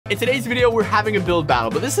In today's video, we're having a build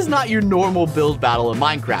battle, but this is not your normal build battle in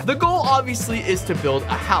Minecraft. The goal, obviously, is to build a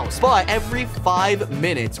house, but every 5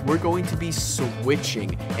 minutes, we're going to be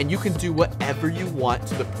switching, and you can do whatever you want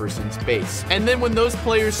to the person's base. And then when those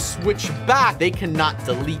players switch back, they cannot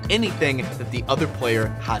delete anything that the other player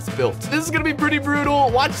has built. This is gonna be pretty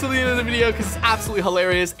brutal. Watch to the end of the video because it's absolutely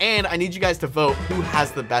hilarious, and I need you guys to vote who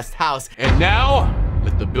has the best house. And now,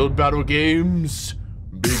 let the build battle games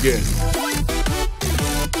begin.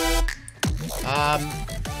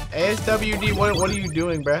 ASWD, what are you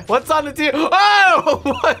doing, bruh? What's on the team? Oh,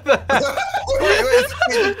 what the heck?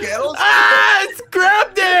 It's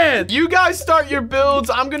Grabden! You guys start your builds.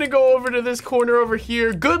 I'm gonna go over to this corner over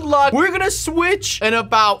here. Good luck. We're gonna switch in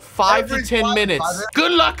about 5 to 10 minutes.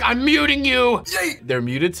 Good luck. I'm muting you. Yay. They're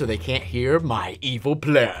muted so they can't hear my evil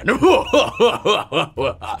plan.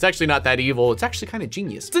 It's actually not that evil. It's actually kind of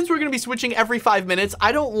genius. Since we're gonna be switching every 5 minutes,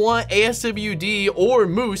 I don't want ASWD or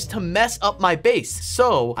Moose to mess up my base.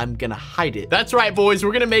 So I'm gonna hide it. That's right, boys.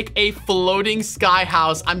 We're gonna make a floating sky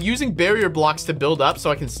house. I'm using barrier blocks to build up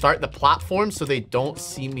so I can start the platform so they don't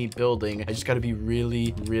see me building. I just gotta be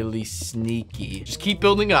really, really sneaky. Just keep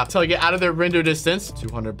building up until I get out of their render distance.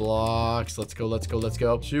 200 blocks. Let's go, let's go, let's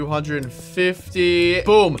go. 250.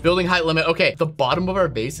 Boom. Building height limit. Okay, the bottom of our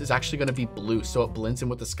base is actually gonna be blue, so it blends in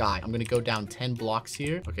with the sky. I'm gonna go down 10 blocks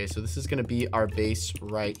here. Okay, so this is gonna be our base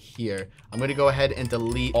right here. I'm gonna go ahead and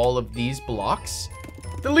delete all of these blocks.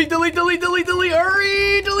 Delete, delete, delete, delete, delete.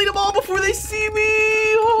 Hurry! Delete them all before they see me.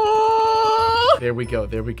 Oh! There we go.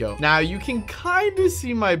 There we go. Now you can kind of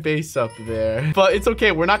see my base up there, but it's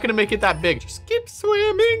okay. We're not going to make it that big. Just keep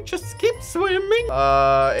swimming. Just keep swimming.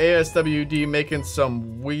 ASWD making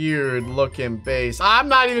some weird looking base. I'm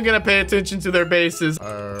not even going to pay attention to their bases.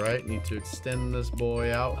 All right. Need to extend this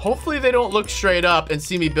boy out. Hopefully they don't look straight up and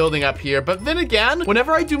see me building up here. But then again,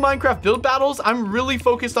 whenever I do Minecraft build battles, I'm really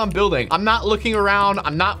focused on building. I'm not looking around.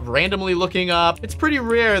 I'm not randomly looking up. It's pretty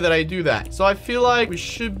rare that I do that. So I feel like we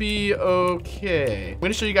should be okay. I'm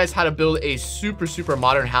gonna show you guys how to build a super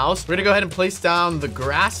modern house. We're gonna go ahead and place down the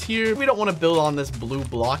grass here. We don't want to build on this blue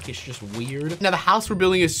block. It's just weird. Now the house we're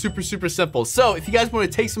building is super simple. So if you guys want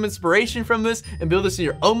to take some inspiration from this and build this in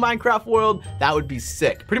your own Minecraft world, that would be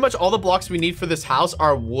sick. Pretty much all the blocks we need for this house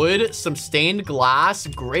are wood, some stained glass,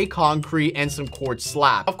 gray concrete, and some quartz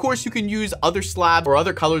slab. Of course, you can use other slab or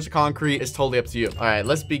other colors of concrete. It's totally up to you. All right,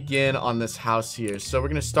 let's begin on this house here. So we're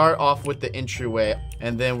gonna start off with the entryway,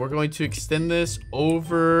 and then we're going to extend this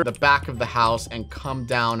over the back of the house and come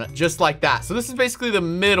down just like that. So this is basically the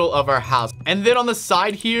middle of our house. And then on the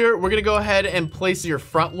side here, we're gonna go ahead and place your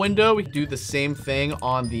front window. We do the same thing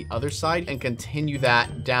on the other side and continue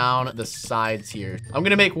that down the sides here. I'm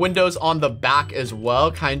gonna make windows on the back as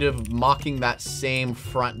well, kind of mocking that same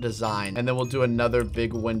front design. And then we'll do another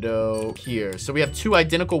big window here. So we have 2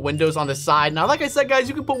 identical windows on the side. Now, like I said, guys,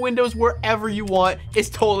 you can put windows wherever you want. It's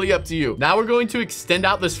totally up to you. Now we're going to extend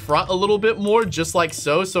out this front a little bit more, just like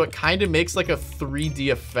so it kind of makes like a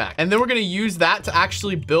 3D effect. And then we're going to use that to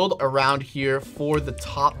actually build around here for the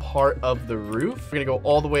top part of the roof. We're going to go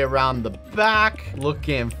all the way around the back,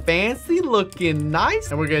 looking fancy, looking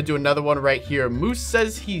nice. And we're going to do another one right here. Moose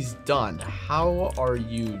says he's done. How are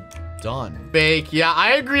you done? Fake. Yeah,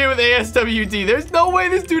 I agree with ASWD. There's no way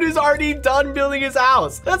this dude is already done building his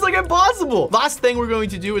house. That's like impossible. Last thing we're going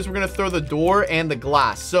to do is we're going to throw the door and the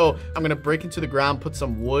glass. So I'm going to break into the ground, put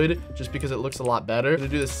some wood just because it looks a lot better. I'm going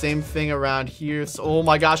to do the same thing around here. So, oh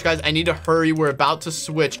my gosh, guys, I need to hurry. We're about to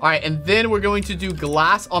switch. All right, and then we're going to do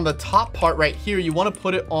glass on the top part right here. You want to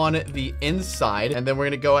put it on the inside, and then we're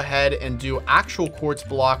going to go ahead and do actual quartz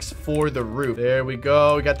blocks for the roof. There we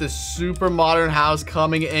go. We got this super modern house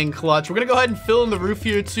coming in clutch. We're gonna go ahead and fill in the roof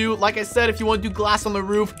here too. Like I said, if you want to do glass on the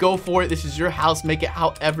roof, go for it. This is your house. Make it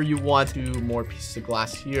however you want. 2 more pieces of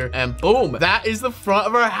glass here, and boom, that is the front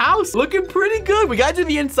of our house. Looking pretty good. We gotta do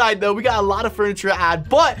the inside though. We got a lot of furniture to add,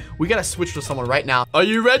 but we gotta switch with someone right now. Are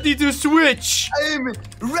you ready to switch? I'm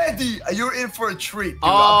ready. You're in for a treat. Dude.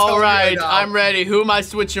 All right, I'm ready. Who am I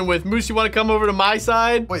switching with? Moose, you want to come over to my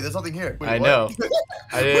side? Wait, there's nothing here. Wait, I know.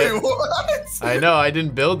 Wait, what? I know. I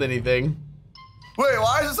didn't build anything. Wait,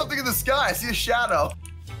 why is there something in the sky? I see a shadow.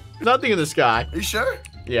 Nothing in the sky. Are you sure?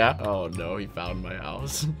 Yeah. Oh no, he found my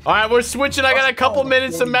house. All right, we're switching. I got a couple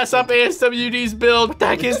minutes to mess up ASWD's build. What the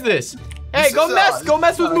heck is this? Hey, go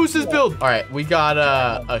mess with Moose's build. All right, we got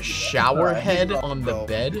a shower head on the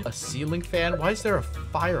bed, a ceiling fan. Why is there a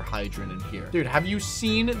fire hydrant in here? Dude, have you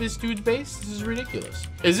seen this dude's base? This is ridiculous.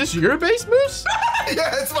 Is this your base, Moose?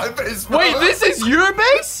 Yeah, it's my base, bro. Wait, this is your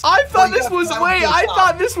base? I thought this was, wait, I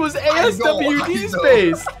thought this was ASWD's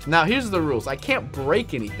base. Now, here's the rules. I can't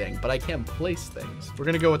break anything, but I can place things. We're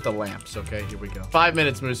gonna go with the lamps, okay? Here we go. 5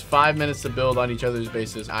 minutes, Moose. 5 minutes to build on each other's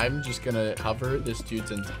bases. I'm just gonna cover this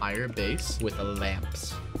dude's entire base with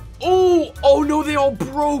lamps. Oh no, they all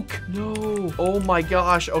broke. No. Oh my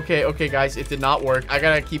gosh. Okay, guys, it did not work. I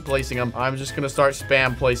gotta keep placing them. I'm just gonna start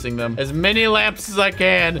spam placing them. As many lamps as I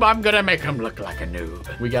can. I'm gonna make them look like a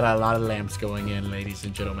noob. We got a lot of lamps going in, ladies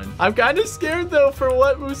and gentlemen. I'm kind of scared though for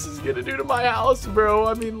what Moose is gonna do to my house, bro.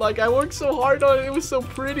 I mean, like, I worked so hard on it. It was so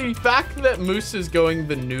pretty. The fact that Moose is going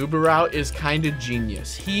the noob route is kind of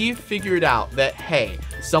genius. He figured out that, hey,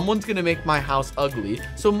 someone's gonna make my house ugly,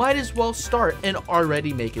 so might as well start and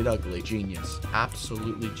already make it ugly. Genius.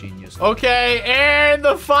 Absolutely genius. Okay, and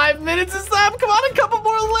the 5 minutes is up. Come on, a couple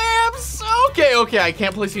more lamps. Okay, I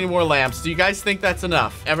can't place any more lamps. Do you guys think that's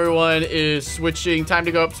enough? Everyone is switching. Time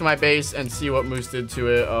to go up to my base and see what Moose did to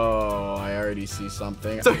it. Oh, I already see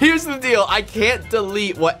something. So here's the deal. I can't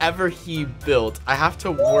delete whatever he built. I have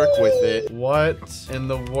to work with it. What in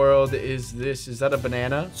the world is this? Is that a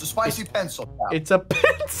banana? It's a spicy pencil. It's a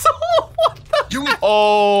pencil. What the?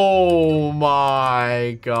 Oh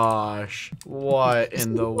my gosh. What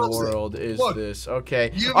in the world is this?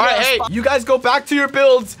 Okay. All right, hey, you guys go back to your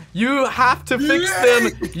builds. You have to fix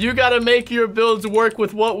them. You got to make your builds work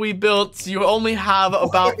with what we built. So you only have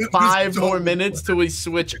about 5 more minutes till we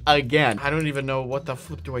switch again. I don't even know what the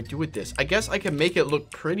flip do I do with this. I guess I can make it look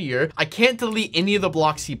prettier. I can't delete any of the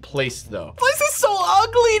blocks he placed though. This is so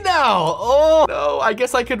ugly now. Oh no, I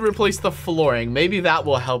guess I could replace the flooring. Maybe that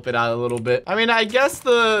will help it out a little bit. I mean, I guess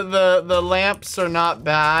the lamps are not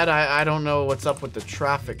bad. I don't know what's up with the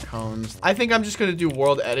traffic cones. I think I'm just gonna do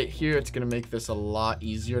world edit here. It's gonna make this a lot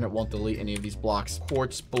easier and it won't delete any of these blocks.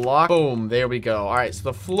 Quartz block. Boom, there we go. All right, so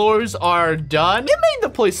the floors are done. It made the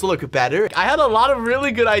place look better. I had a lot of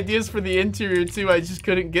really good ideas for the interior too. I just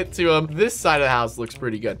couldn't get to them. This side of the house looks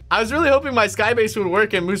pretty good. I was really hoping my sky base would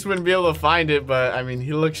work and Moose wouldn't be able to find it, but I mean,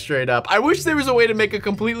 he looks straight up. I wish there was a way to make a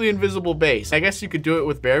completely invisible base. I guess you could do it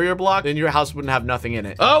with barrier block, then your house wouldn't have nothing in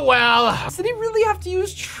it. Oh well. Did he really have to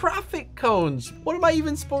use traffic cones? What am I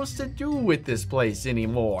even supposed to do with this place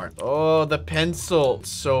anymore? Oh, the pencil.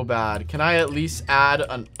 So bad. Can I at least add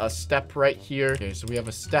a step right here? Okay, so we have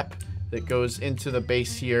a step that goes into the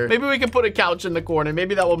base here. Maybe we can put a couch in the corner.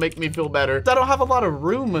 Maybe that will make me feel better. I don't have a lot of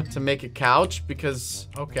room to make a couch because,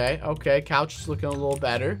 okay, couch is looking a little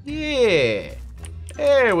better. Yeah.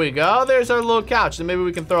 There we go. There's our little couch. And maybe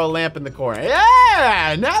we can throw a lamp in the corner.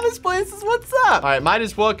 Yeah, now this place is what's up. All right, might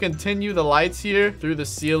as well continue the lights here through the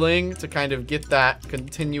ceiling to kind of get that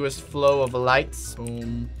continuous flow of lights.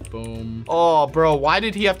 Boom, boom. Oh, bro, why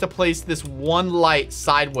did he have to place this one light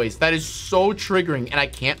sideways? That is so triggering, and I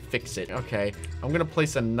can't fix it. Okay, I'm gonna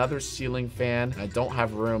place another ceiling fan. I don't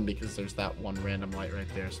have room because there's that one random light right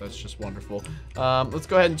there, so that's just wonderful. Let's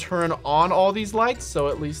go ahead and turn on all these lights, so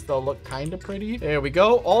at least they'll look kind of pretty. There we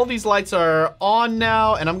go. All these lights are on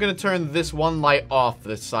now, and I'm gonna turn this one light off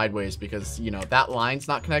this sideways because, you know, that line's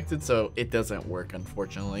not connected, so it doesn't work,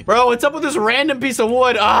 unfortunately. Bro, what's up with this random piece of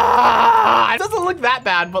wood? Ah! It doesn't look that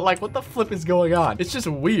bad, but like, what the flip is going on? It's just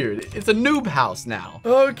weird. It's a noob house now.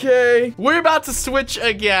 Okay, we're about to switch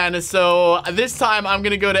again, so this time I'm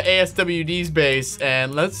gonna go to ASWD's base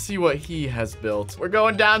and let's see what he has built. We're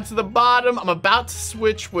going down to the bottom. I'm about to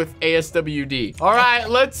switch with ASWD. All right,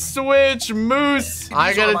 let's switch. Moose,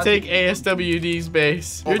 I gotta take ASWD's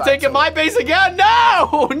base. You're taking my base again?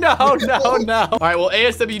 No, no. All right, well,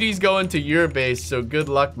 ASWD's going to your base, so good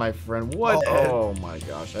luck, my friend. What? Oh my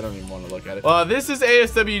gosh, I don't even want to look at it. Well, this is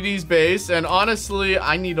ASWD's base, and honestly,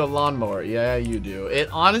 I need a lawnmower. Yeah, you do. It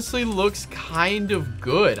honestly looks kind of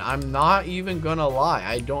good. I'm not even gonna lie.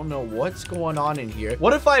 I don't know what's going on in here.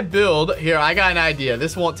 What if I build here? I got an idea.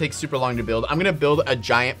 This won't take super long to build. I'm gonna build a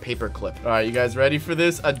giant paper clip. All right, you guys ready for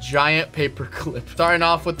this? A giant paper clip. Starting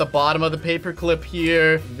off with the bottom of the paper clip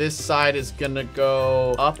here. This side is gonna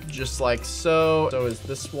go up just like so. So is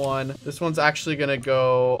this one. This one's actually gonna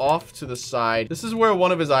go off to the side. This is where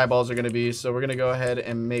one of his eyeballs are gonna be. So we're gonna go ahead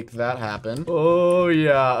and make that happen. Oh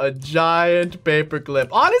yeah, a giant paper clip.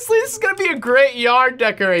 Honestly, this is gonna be a great yard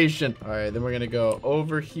decoration. All right, then we're gonna go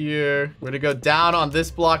over here. We're gonna go down on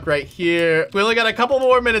this block right here. We only got a couple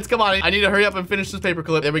more minutes. Come on, I need to hurry up and finish this paper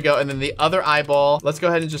clip. There we go. And then the other eyeball. Let's go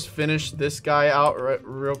ahead and just finish this guy out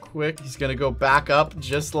real quick. He's gonna go back up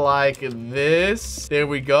just like this. There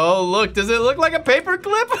we go. Look, does it look like a paper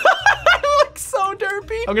clip? It looks so so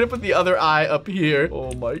derpy. I'm gonna put the other eye up here.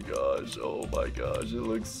 Oh my gosh. Oh my gosh. It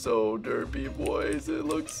looks so derpy, boys. It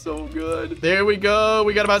looks so good. There we go.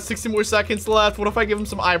 We got about 60 more seconds left. What if I give him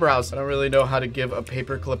some eyebrows? I don't really know how to give a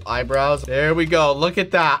paperclip eyebrows. There we go. Look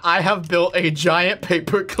at that. I have built a giant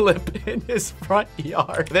paperclip in his front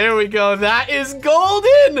yard. There we go. That is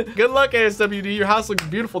golden. Good luck, ASWD. Your house looks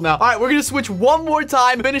beautiful now. All right, we're gonna switch one more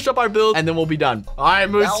time, finish up our build, and then we'll be done. All right,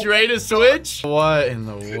 Moose, you ready to switch? What in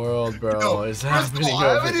the world, bro, is happening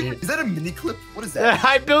over here? Is that a mini clip? What is that?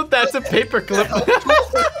 I built that. It's a paper clip.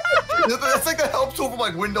 That's like a help tool from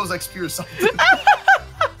like Windows XP or something.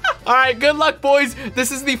 All right, good luck, boys.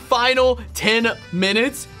 This is the final 10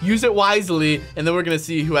 minutes. Use it wisely, and then we're gonna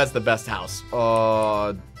see who has the best house.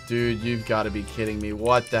 Oh, dude, you've got to be kidding me.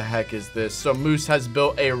 What the heck is this? So Moose has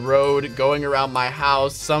built a road going around my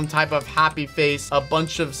house, some type of happy face, a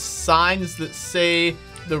bunch of signs that say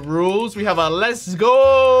the rules. We have a let's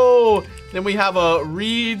go. Then we have a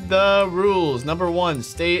read the rules. Number 1,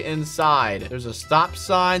 stay inside. There's a stop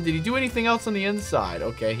sign. Did he do anything else on the inside?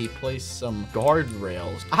 Okay, he placed some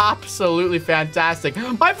guardrails. Absolutely fantastic.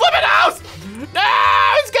 My flipping house!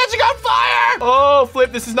 No, it's catching on fire! Oh,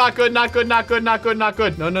 Flip, this is not good, not good, not good, not good, not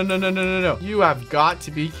good. No, no, no, no, no, no, no. You have got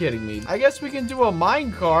to be kidding me. I guess we can do a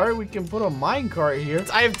minecart. We can put a minecart here.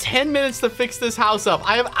 I have 10 minutes to fix this house up.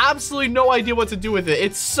 I have absolutely no idea what to do with it.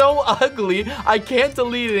 It's so ugly. I can't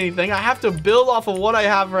delete anything. I have to build off of what I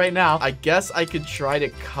have right now. I guess I could try to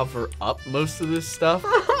cover up most of this stuff.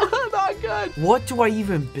 Not good. What do I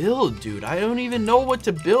even build, dude? I don't even know what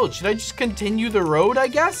to build. Should I just continue the road, I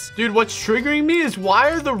guess? Dude, what's triggering me is why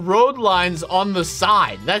are the road lines on the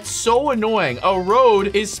side? That's so annoying. A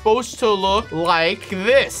road is supposed to look like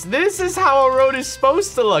this. This is how a road is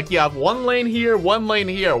supposed to look. You have one lane here, one lane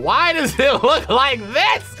here. Why does it look like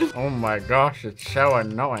this? Oh my gosh, it's so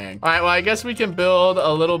annoying. All right, well, I guess we can build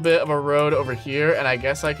a little bit of a road over here, and I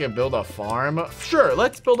guess I can build a farm. Sure,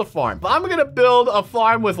 let's build a farm. I'm gonna build a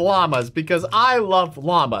farm with llamas because I love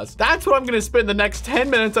llamas. That's what I'm gonna spend the next 10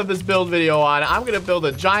 minutes of this build video on. I'm gonna build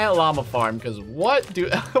a giant llama farm because what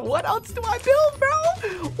else do I build,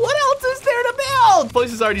 bro? What else is there to build? This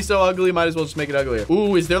place is already so ugly, might as well just make it uglier.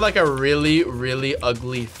 Ooh, is there like a really, really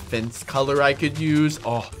ugly fence color I could use?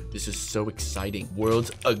 Oh, this is so exciting.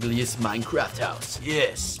 World's ugliest Minecraft house.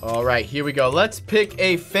 Yes. All right, here we go. Let's pick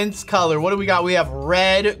a fence color. What do we got? We have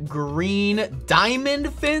red, green,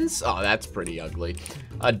 diamond fence. Oh, that's pretty ugly.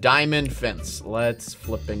 A diamond fence. Let's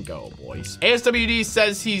flip and go, boys. ASWD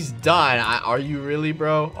says he's done. Are you really,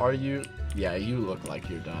 bro? Are you? Yeah, you look like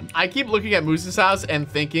you're done. I keep looking at Moose's house and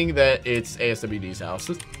thinking that it's ASWD's house.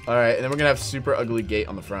 All right, and then we're gonna have super ugly gate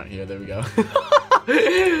on the front here. There we go.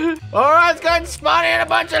 All right, let's go ahead and spawn in a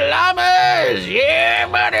bunch of llamas. Yeah,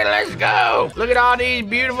 buddy, let's go. Look at all these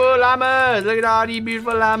beautiful llamas. Look at all these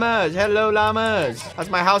beautiful llamas. Hello, llamas. Has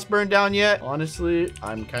my house burned down yet? Honestly,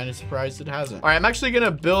 I'm kind of surprised it hasn't. All right, I'm actually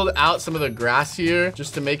gonna build out some of the grass here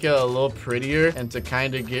just to make it a little prettier and to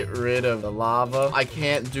kind of get rid of the lava. I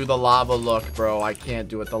can't do the lava look, bro. I can't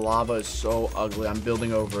do it. The lava is so ugly. I'm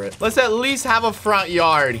building over it. Let's at least have a front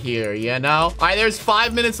yard here, you know? All right, there's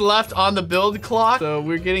 5 minutes left on the build clock, so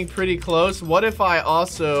we're getting pretty close. What if I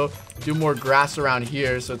also do more grass around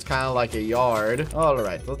here so it's kind of like a yard? All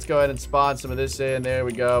right, let's go ahead and spawn some of this in. There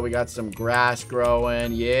we go. We got some grass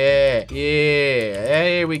growing. Yeah, yeah,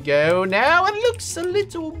 there we go. Now it looks a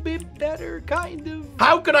little bit better, kind of.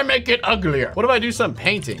 How could I make it uglier? What if I do some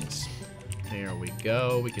paintings? There we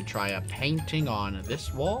go. We could try a painting on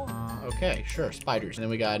this wall. Okay, sure, spiders. And then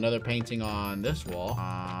we got another painting on this wall.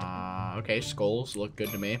 Okay, skulls look good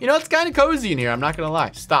to me. You know, it's kind of cozy in here. I'm not gonna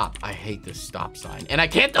lie. Stop. I hate this stop sign, and I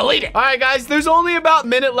can't delete it. All right, guys, there's only about a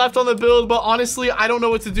minute left on the build, but honestly, I don't know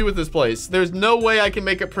what to do with this place. There's no way I can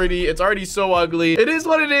make it pretty. It's already so ugly. It is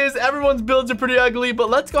what it is. Everyone's builds are pretty ugly, but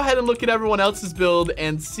let's go ahead and look at everyone else's build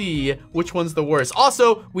and see which one's the worst.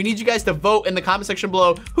 Also, we need you guys to vote in the comment section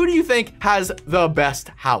below. Who do you think has the best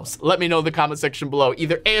house? Let me know in the comment section below.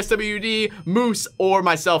 Either ASWD, Moose, or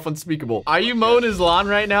myself, Unspeakable. Are you mowing his lawn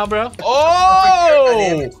right now, bro?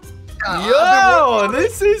 Oh! Yo,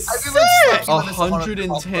 this is sick.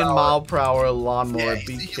 110-mile-per-hour lawnmower.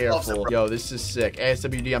 Be careful. Yo, this is sick.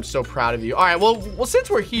 ASWD, I'm so proud of you. All right, well, since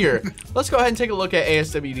we're here, let's go ahead and take a look at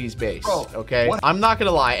ASWD's base, okay? I'm not gonna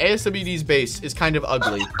lie. ASWD's base is kind of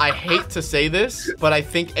ugly. I hate to say this, but I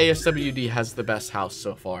think ASWD has the best house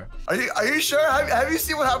so far. Are you sure? Have you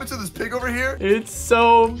seen what happened to this pig over here? It's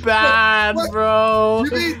so bad, bro.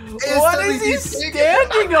 What is he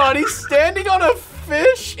standing on? He's standing on a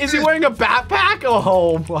fish? Is he wearing a backpack?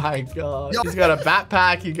 Oh my god. He's got a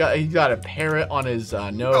backpack. He got a parrot on his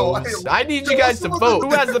nose. I need you guys to vote.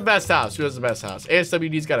 Who has the best house? Who has the best house?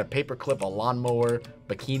 ASWD's got a paperclip, a lawnmower,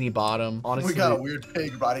 bikini bottom. Honestly, we got a weird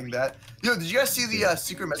pig riding that. Yo, did you guys see the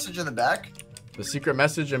secret message in the back? The secret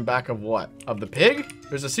message in back of what? Of the pig?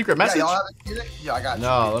 There's a secret message? Yeah, y'all haven't seen it? Yeah, I got you.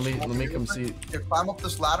 No, let me come see. You climb up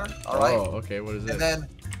this ladder, all right? Oh, okay, what is it? And then,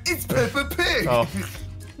 it's Peppa Pig! Oh.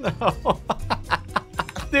 No.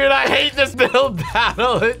 Dude, I hate this build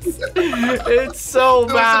battle. It's so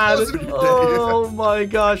bad. Oh my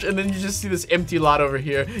gosh. And then you just see this empty lot over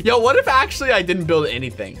here. Yo, what if actually I didn't build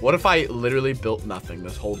anything? What if I literally built nothing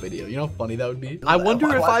this whole video? You know how funny that would be? I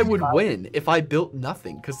wonder if I would win if I built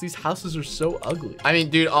nothing, because these houses are so ugly. I mean,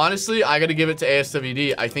 dude, honestly, I gotta give it to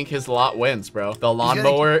ASWD. I think his lot wins, bro. The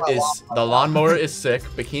lawnmower is sick.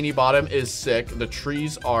 Bikini bottom is sick. The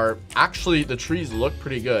trees look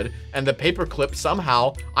pretty good. And the paperclip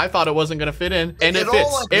somehow, I thought it wasn't gonna fit in, and it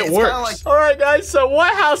fits. It works. All right, guys. So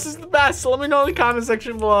what house is the best? Let me know in the comment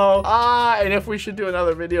section below. And if we should do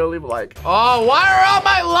another video, leave a like. Oh, why are all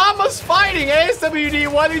my llamas fighting?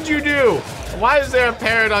 ASWD, what did you do? Why is there a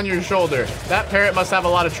parrot on your shoulder? That parrot must have a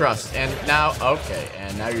lot of trust. And now, okay,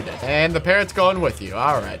 and now you're dead. And the parrot's going with you.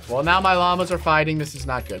 All right. Well, now my llamas are fighting. This is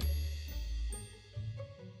not good.